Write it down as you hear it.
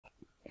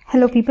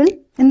Hello people,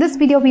 in this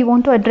video we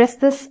want to address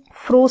this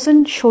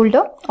frozen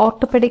shoulder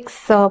orthopedics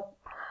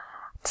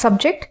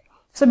subject.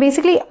 So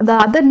basically the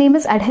other name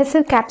is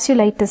adhesive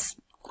capsulitis.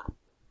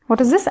 What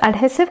is this?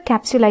 Adhesive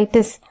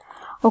capsulitis.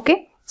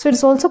 Okay, so it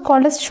is also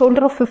called as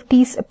shoulder of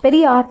 50s,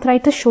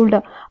 periarthritis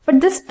shoulder.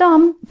 But this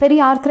term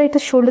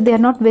periarthritis shoulder they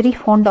are not very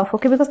fond of,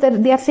 okay, because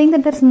they are saying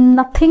that there is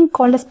nothing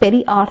called as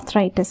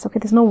periarthritis. Okay,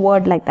 there is no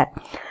word like that.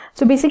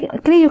 So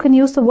basically you can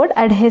use the word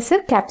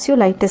adhesive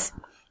capsulitis.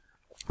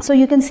 So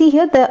you can see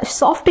here the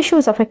soft tissue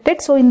is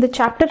affected. So in the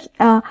chapter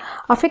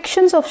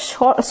affections of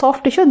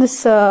soft tissue,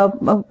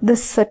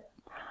 this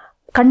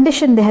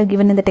condition they have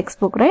given in the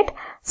textbook, right?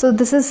 So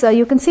this is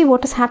you can see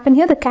what has happened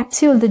here. The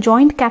capsule, the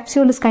joint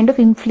capsule is kind of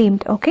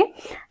inflamed. Okay,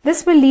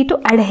 this will lead to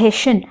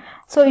adhesion.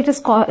 So it is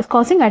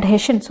causing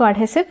adhesion. So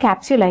adhesive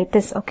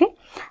capsulitis. Okay,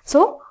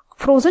 so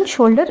frozen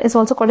shoulder is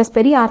also called as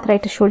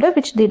periarthritis shoulder,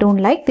 which they don't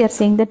like. They are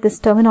saying that this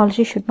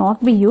terminology should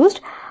not be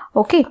used.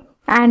 Okay.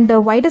 And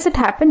why does it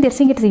happen? They're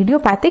saying it is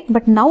idiopathic,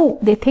 but now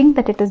they think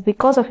that it is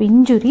because of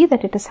injury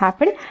that it has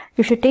happened.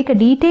 You should take a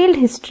detailed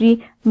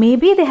history.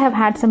 Maybe they have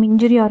had some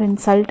injury or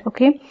insult.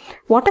 Okay,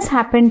 what has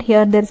happened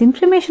here? There is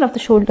inflammation of the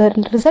shoulder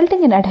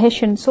resulting in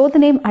adhesion. So the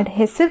name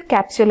adhesive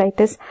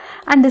capsulitis,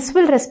 and this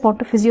will respond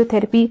to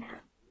physiotherapy.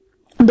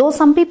 Though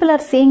some people are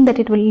saying that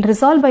it will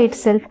resolve by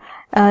itself,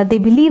 they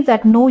believe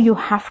that no, you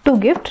have to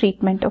give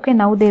treatment. Okay,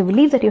 now they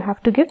believe that you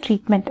have to give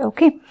treatment.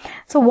 Okay,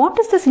 so what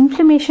is this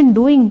inflammation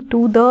doing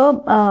to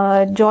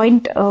the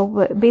joint?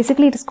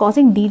 Basically it is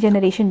causing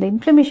degeneration. The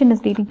inflammation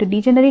is leading to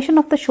degeneration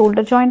of the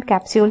shoulder joint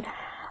capsule,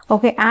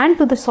 okay, and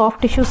to the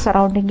soft tissue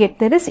surrounding it.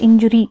 There is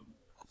injury.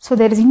 So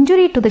there is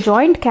injury to the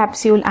joint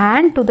capsule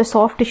and to the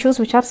soft tissues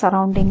which are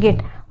surrounding it.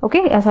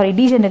 Okay,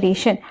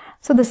 degeneration.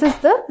 So this is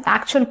the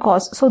actual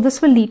cause. So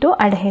this will lead to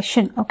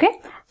adhesion.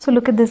 Okay, so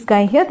look at this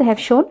guy here. They have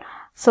shown.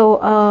 So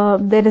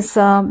there is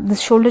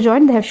this shoulder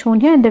joint they have shown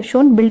here, and they have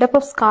shown buildup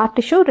of scar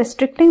tissue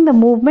restricting the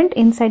movement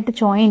inside the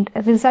joint,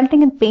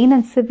 resulting in pain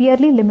and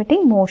severely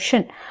limiting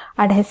motion.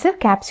 Adhesive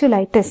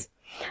capsulitis.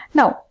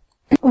 Now,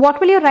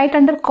 what will you write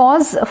under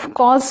cause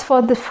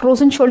for the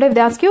frozen shoulder? If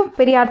they ask you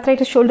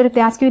periarthritis shoulder, if they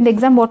ask you in the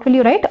exam, what will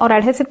you write? Or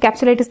adhesive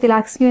capsulitis, they'll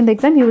ask you in the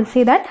exam, you will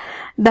say that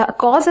the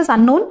cause is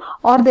unknown,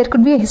 or there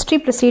could be a history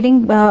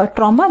preceding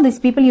trauma. These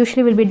people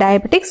usually will be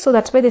diabetics, so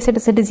that's why they said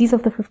it's a disease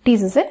of the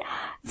 50s, is it?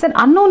 It's an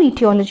unknown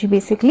etiology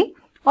basically.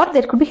 Or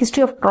there could be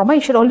history of trauma.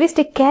 You should always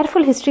take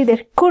careful history.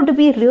 There could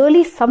be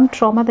really some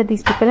trauma that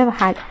these people have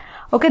had.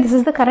 Okay, this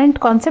is the current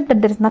concept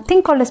that there is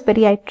nothing called as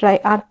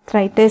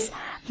periarthritis.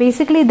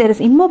 Basically, there is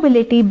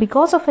immobility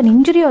because of an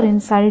injury or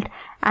insult,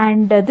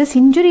 and this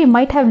injury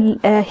might have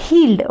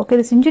healed. Okay,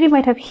 this injury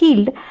might have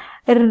healed,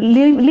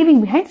 leaving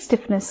behind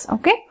stiffness.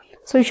 Okay,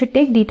 so you should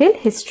take detailed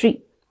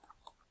history.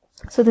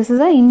 So this is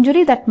an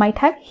injury that might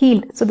have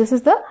healed. So this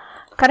is the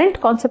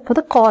current concept for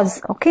the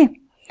cause. Okay.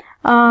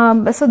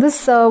 So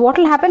this what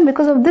will happen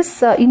because of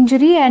this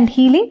injury and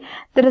healing?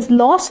 There is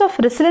loss of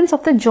resilience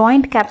of the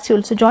joint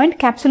capsule. So joint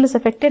capsule is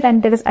affected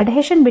and there is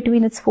adhesion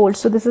between its folds.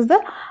 So this is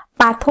the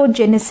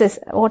pathogenesis.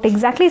 What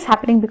exactly is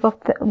happening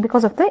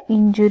because of the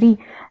injury?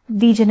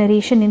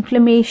 Degeneration,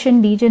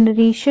 inflammation,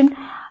 degeneration,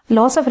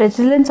 loss of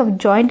resilience of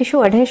joint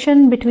tissue,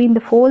 adhesion between the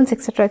folds,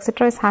 etc.,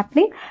 etc. is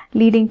happening,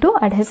 leading to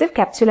adhesive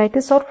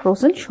capsulitis or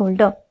frozen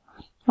shoulder.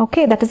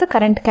 Okay, that is the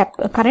current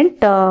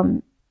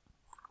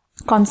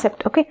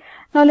concept. Okay,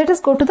 now let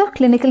us go to the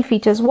clinical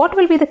features. What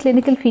will be the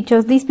clinical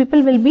features? These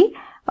people will be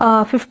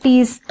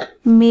 50s,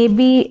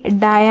 maybe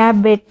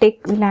diabetic.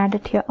 We'll add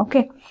it here.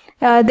 Okay,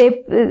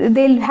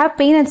 they'll have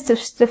pain and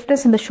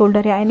stiffness in the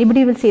shoulder. Yeah,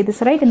 anybody will say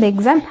this, right? In the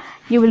exam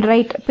you will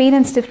write pain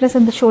and stiffness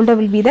in the shoulder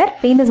will be there.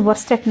 Pain is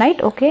worst at night.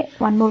 Okay,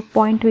 one more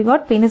point we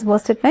got. Pain is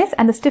worst at night,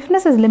 and the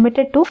stiffness is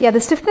limited to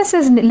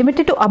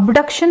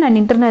abduction and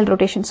internal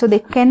rotation. So they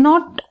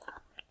cannot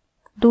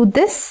do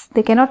this.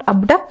 They cannot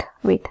abduct.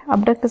 Wait,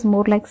 abduct is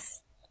more like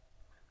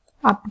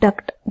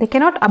abduct. They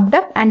cannot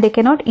abduct and they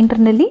cannot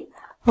internally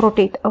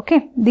rotate.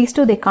 Okay, these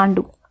two they can't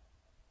do.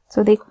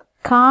 So they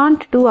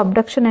can't do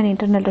abduction and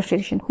internal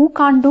rotation. Who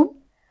can't do?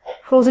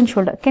 Frozen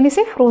shoulder. Can you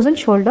say frozen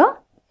shoulder?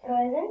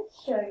 Frozen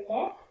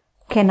shoulder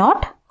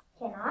cannot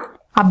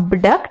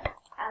abduct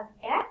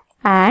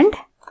and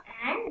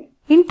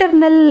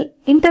internally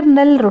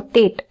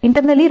rotate.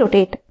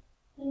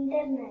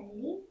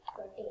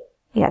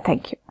 Yeah,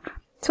 thank you.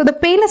 So the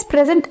pain is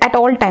present at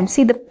all times.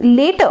 See the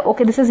later,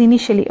 okay, this is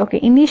initially, okay,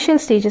 initial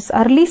stages.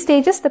 Early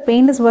stages, the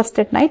pain is worst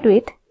at night.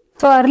 Wait.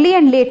 So early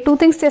and late, two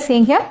things they are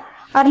saying here.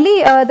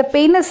 Early, the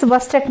pain is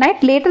worst at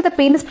night. Later, the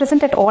pain is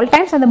present at all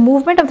times, and the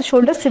movement of the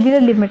shoulder is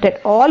severely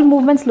limited. All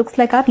movements looks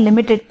like are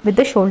limited with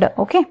the shoulder.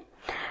 Okay.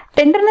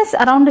 Tenderness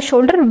around the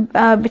shoulder,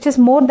 which is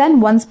more than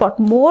one spot,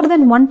 more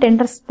than one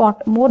tender spot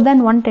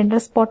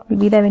will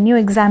be there when you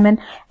examine,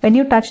 when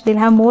you touch, they'll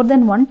have more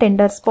than one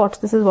tender spots.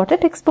 This is what a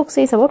textbook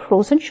says about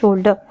frozen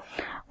shoulder.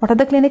 What are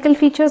the clinical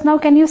features now?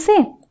 Can you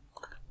say?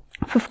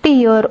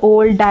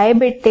 50-year-old,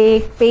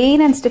 diabetic,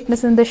 pain and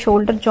stiffness in the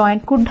shoulder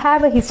joint, could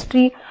have a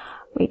history.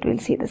 Wait, we'll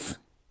see this.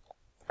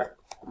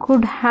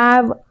 Could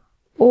have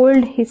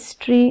old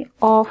history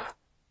of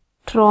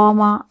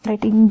trauma,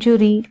 right,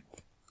 injury,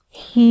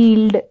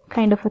 healed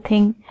kind of a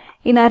thing.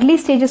 In early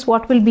stages,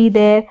 what will be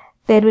there?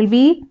 There will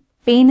be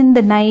pain in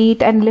the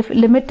night and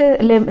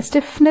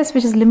stiffness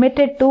which is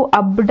limited to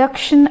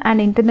abduction and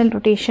internal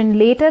rotation.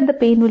 Later, the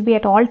pain will be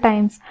at all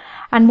times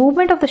and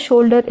movement of the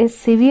shoulder is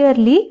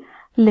severely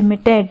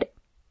limited.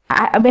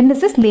 When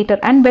is this? Later.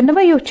 And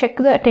whenever you check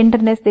the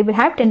tenderness, they will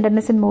have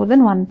tenderness in more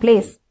than one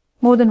place,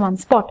 more than one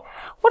spot.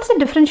 What's the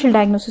differential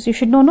diagnosis? You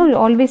should know,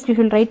 always you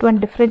should write one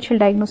differential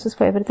diagnosis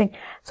for everything.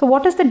 So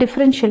what is the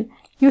differential?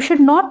 You should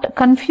not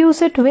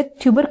confuse it with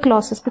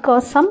tuberculosis,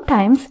 because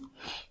sometimes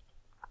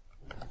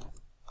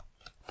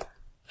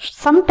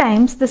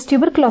this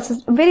tuberculosis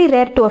is very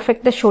rare to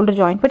affect the shoulder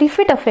joint, but if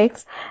it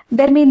affects,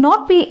 there may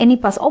not be any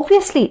pus.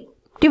 Obviously,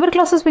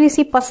 tuberculosis, when you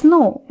see pus,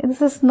 no,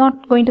 this is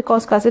not going to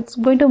cause pus. It's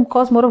going to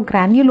cause more of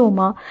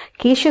granuloma,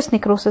 caseous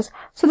necrosis.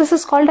 So this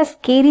is called as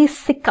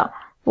Kericica.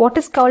 What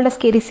is called as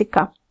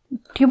Kericica?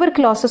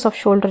 Tuberculosis of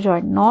shoulder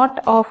joint, not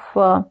of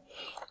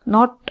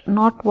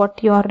not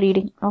what you are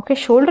reading. Okay,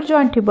 shoulder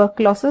joint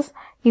tuberculosis.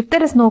 If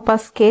there is no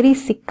pus,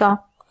 Kericica.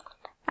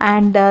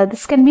 And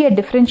this can be a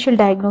differential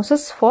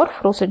diagnosis for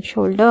frozen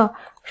shoulder.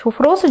 So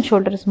frozen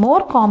shoulder is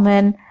more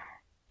common.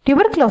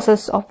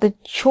 Tuberculosis of the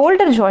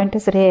shoulder joint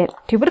is rare.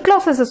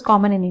 Tuberculosis is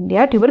common in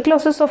India.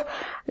 Tuberculosis of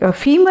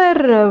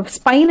femur,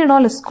 spine and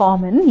all is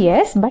common.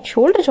 Yes, but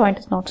shoulder joint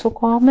is not so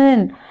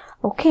common.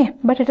 Okay,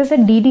 but it is a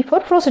DD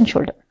for frozen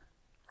shoulder.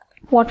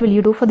 What will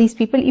you do for these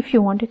people? If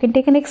you want, you can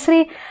take an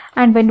X-ray.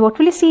 And what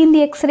will you see in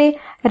the X-ray?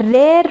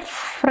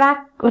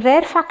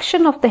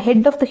 Rarefaction of the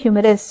head of the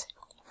humerus.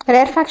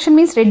 Rarefaction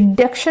means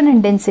reduction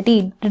in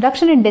density.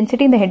 Reduction in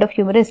density in the head of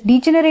humerus.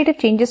 Degenerative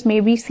changes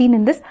may be seen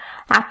in this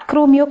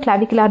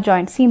acromioclavicular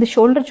joint. See, in the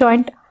shoulder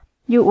joint,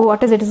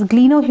 what is it? It's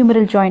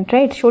glenohumeral joint,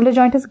 right? Shoulder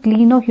joint is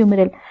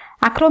glenohumeral.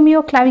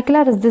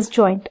 Acromioclavicular is this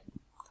joint.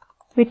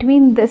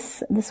 Between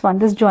this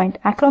joint.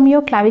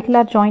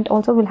 Acromioclavicular joint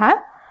also will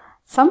have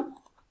some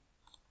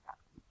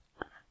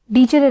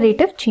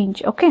degenerative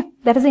change. Okay,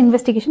 that is the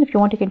investigation. If you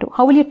want, you can do.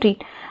 How will you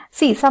treat?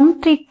 See, some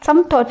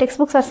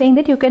textbooks are saying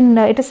that you can,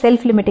 it is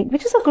self-limiting,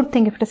 which is a good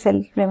thing if it is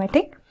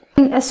self-limiting.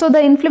 So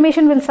the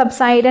inflammation will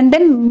subside, and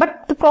then,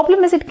 but the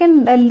problem is it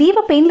can leave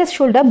a painless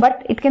shoulder,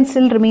 but it can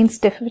still remain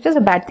stiff, which is a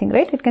bad thing,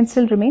 right? It can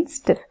still remain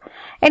stiff.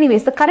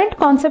 Anyways, the current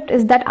concept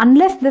is that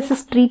unless this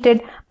is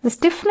treated, the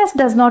stiffness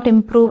does not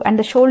improve and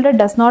the shoulder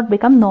does not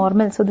become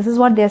normal. So this is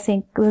what they are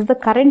saying. This is the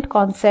current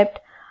concept.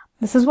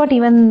 This is what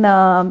even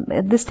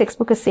this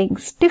textbook is saying.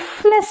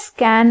 Stiffness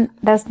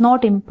does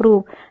not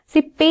improve.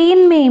 See,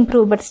 pain may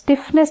improve, but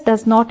stiffness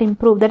does not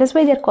improve. That is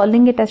why they are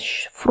calling it as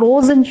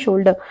frozen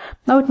shoulder.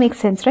 Now it makes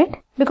sense,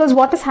 right? Because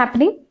what is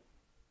happening?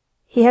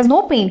 He has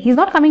no pain. He's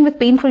not coming with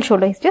painful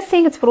shoulder. He's just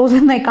saying it's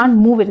frozen. I can't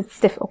move it. It's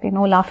stiff. Okay,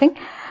 no laughing.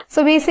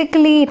 So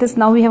basically, it is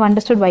now we have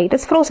understood why it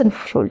is frozen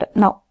shoulder.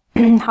 Now,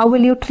 how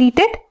will you treat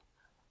it?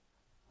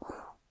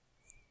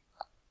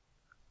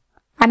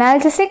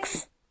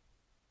 Analgesics.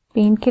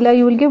 Painkiller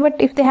you will give, but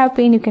if they have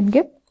pain, you can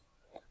give.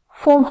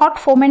 Hot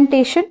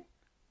fomentation.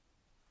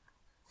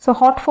 So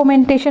hot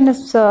fomentation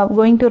is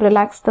going to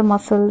relax the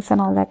muscles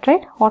and all that,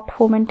 right? Hot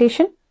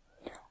fomentation.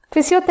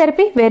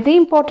 Physiotherapy, very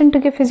important to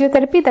give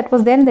physiotherapy. That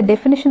was there in the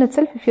definition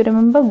itself. If you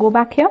remember, go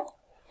back here.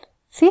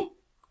 See,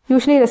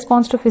 usually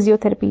response to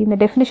physiotherapy. In the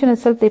definition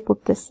itself, they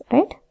put this,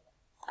 right?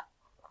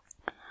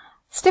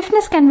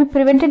 Stiffness can be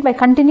prevented by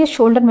continuous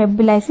shoulder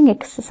mobilizing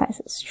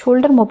exercises.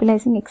 Shoulder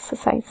mobilizing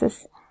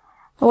exercises.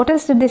 What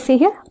else did they say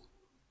here?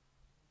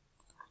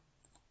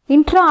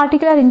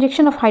 Intra-articular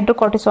injection of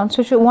hydrocortisone.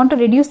 So if you want to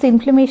reduce the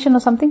inflammation or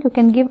something, you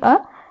can give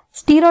a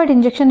steroid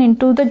injection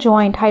into the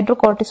joint,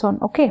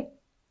 hydrocortisone. Okay.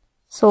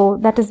 So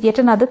that is yet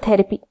another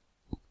therapy.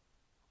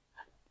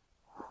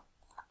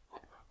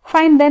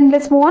 Fine, then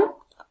let's move on.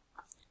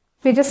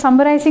 We're just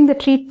summarizing the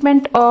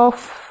treatment of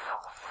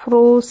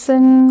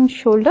frozen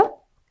shoulder.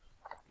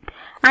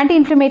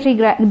 Anti-inflammatory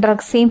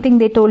drugs, same thing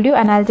they told you.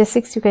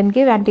 Analgesics you can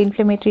give,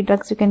 anti-inflammatory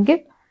drugs you can give.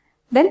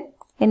 Then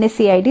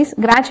NSAIDs,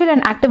 gradual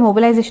and active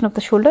mobilization of the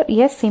shoulder.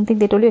 Yes, same thing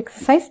they told you.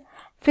 Exercise,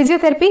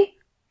 physiotherapy,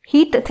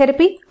 heat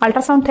therapy,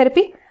 ultrasound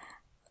therapy.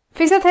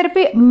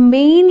 Physiotherapy,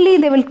 mainly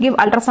they will give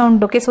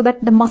ultrasound, okay, so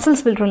that the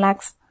muscles will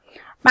relax.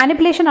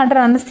 Manipulation under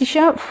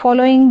anesthesia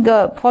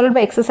followed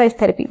by exercise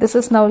therapy. This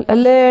is now a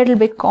little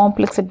bit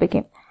complex it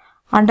became.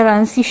 Under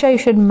anesthesia, you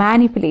should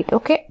manipulate,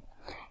 okay.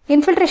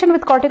 Infiltration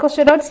with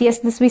corticosteroids, yes,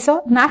 this we saw.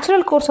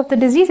 Natural course of the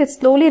disease, it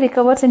slowly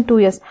recovers in 2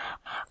 years.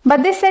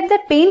 But they said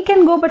that pain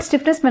can go, but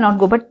stiffness may not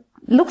go. But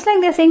looks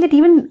like they're saying that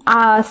even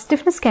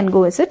stiffness can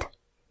go, is it?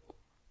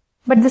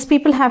 But these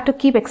people have to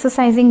keep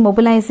exercising,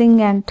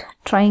 mobilizing and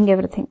trying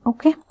everything,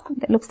 okay.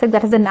 It looks like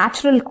that is the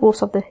natural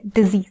course of the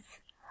disease.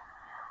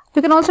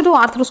 You can also do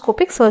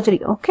arthroscopic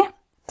surgery, okay.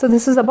 So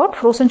this is about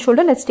frozen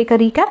shoulder. Let's take a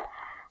recap.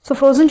 So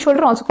frozen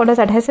shoulder, also called as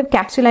adhesive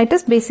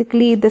capsulitis.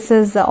 Basically, this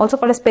is also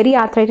called as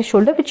periarthritis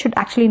shoulder, which should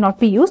actually not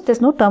be used.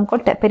 There's no term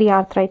called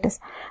periarthritis.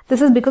 This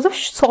is because of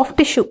soft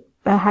tissue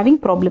having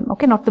problem,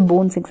 okay, not the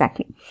bones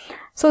exactly.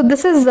 So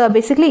this is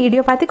basically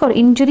idiopathic or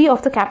injury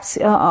of the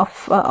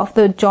of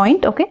the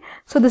joint. Okay,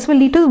 so this will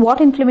lead to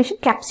what inflammation?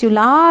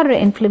 Capsular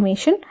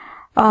inflammation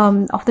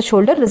of the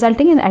shoulder,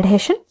 resulting in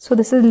adhesion. So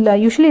this will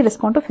usually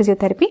respond to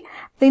physiotherapy.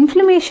 The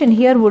inflammation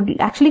here would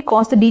actually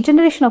cause the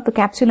degeneration of the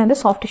capsule and the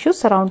soft tissues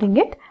surrounding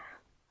it.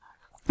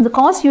 The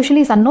cause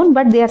usually is unknown,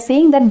 but they are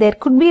saying that there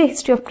could be a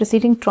history of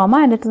preceding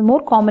trauma, and it is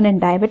more common in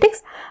diabetics.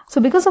 So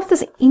because of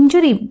this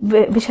injury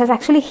which has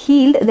actually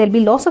healed, there will be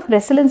loss of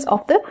resilience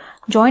of the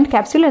joint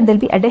capsule and there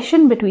will be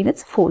adhesion between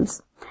its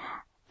folds.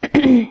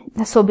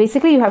 So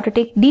basically you have to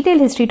take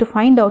detailed history to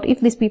find out if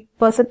this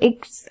person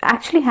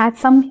actually had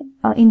some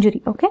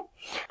injury. Okay.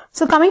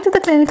 So coming to the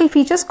clinical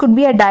features, could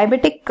be a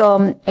diabetic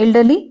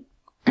elderly.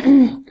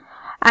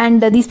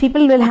 And these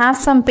people will have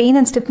some pain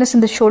and stiffness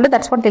in the shoulder.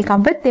 That's what they'll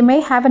come with. They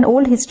may have an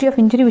old history of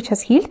injury which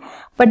has healed,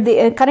 but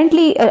they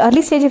currently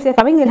early stage, if they're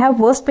coming, they'll have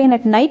worse pain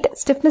at night,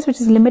 stiffness which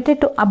is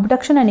limited to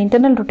abduction and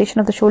internal rotation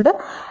of the shoulder.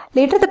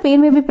 Later the pain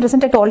may be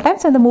present at all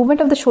times and the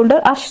movement of the shoulder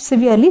are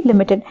severely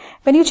limited.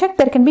 When you check,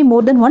 there can be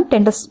more than one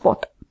tender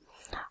spot.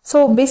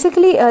 So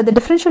basically the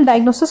differential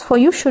diagnosis for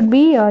you should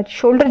be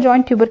shoulder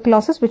joint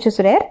tuberculosis, which is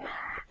rare.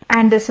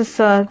 And this is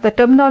the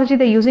terminology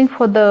they're using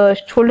for the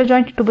shoulder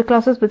joint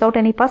tuberculosis without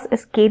any pus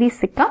is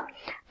Kari-Sika.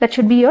 That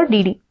should be your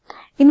DD.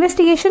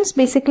 Investigations,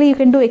 basically you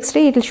can do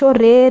X-ray. It will show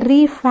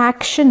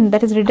rarefaction,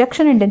 that is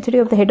reduction in density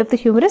of the head of the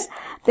humerus.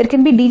 There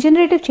can be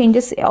degenerative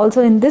changes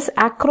also in this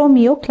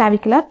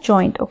acromioclavicular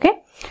joint.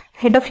 Okay,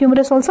 head of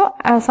humerus also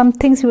some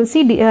things you will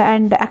see,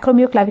 and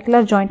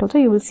acromioclavicular joint also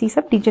you will see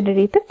some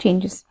degenerative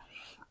changes.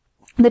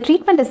 The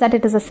treatment is that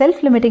it is a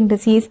self-limiting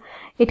disease.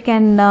 It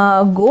can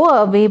go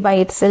away by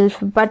itself,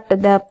 but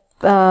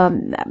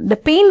the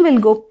pain will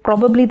go,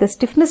 probably the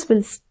stiffness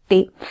will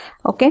stay.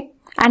 Okay,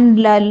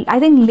 and I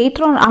think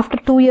later on, after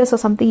 2 years or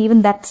something,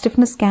 even that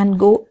stiffness can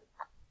go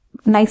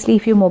nicely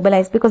if you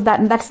mobilize, because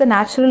that's the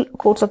natural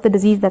course of the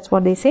disease. That's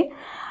what they say.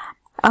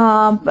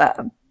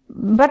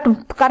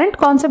 But current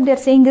concept they are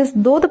saying is,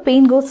 though the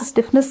pain goes, the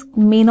stiffness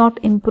may not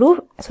improve,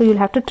 so you'll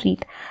have to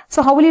treat.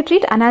 So how will you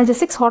treat?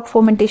 Analgesics, hot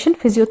fomentation,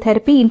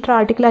 physiotherapy,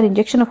 intra-articular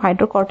injection of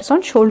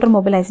hydrocortisone, shoulder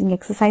mobilizing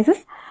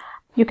exercises.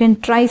 You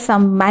can try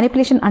some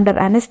manipulation under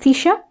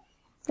anesthesia.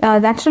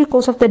 Natural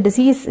course of the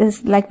disease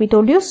is, like we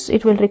told you,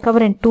 it will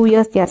recover in 2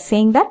 years, they are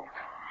saying that.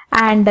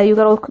 And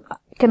you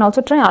can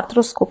also try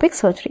arthroscopic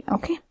surgery.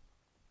 Okay,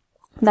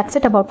 that's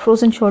it about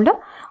frozen shoulder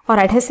or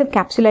adhesive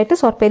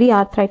capsulitis or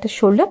periarthritis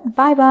shoulder.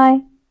 Bye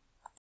bye.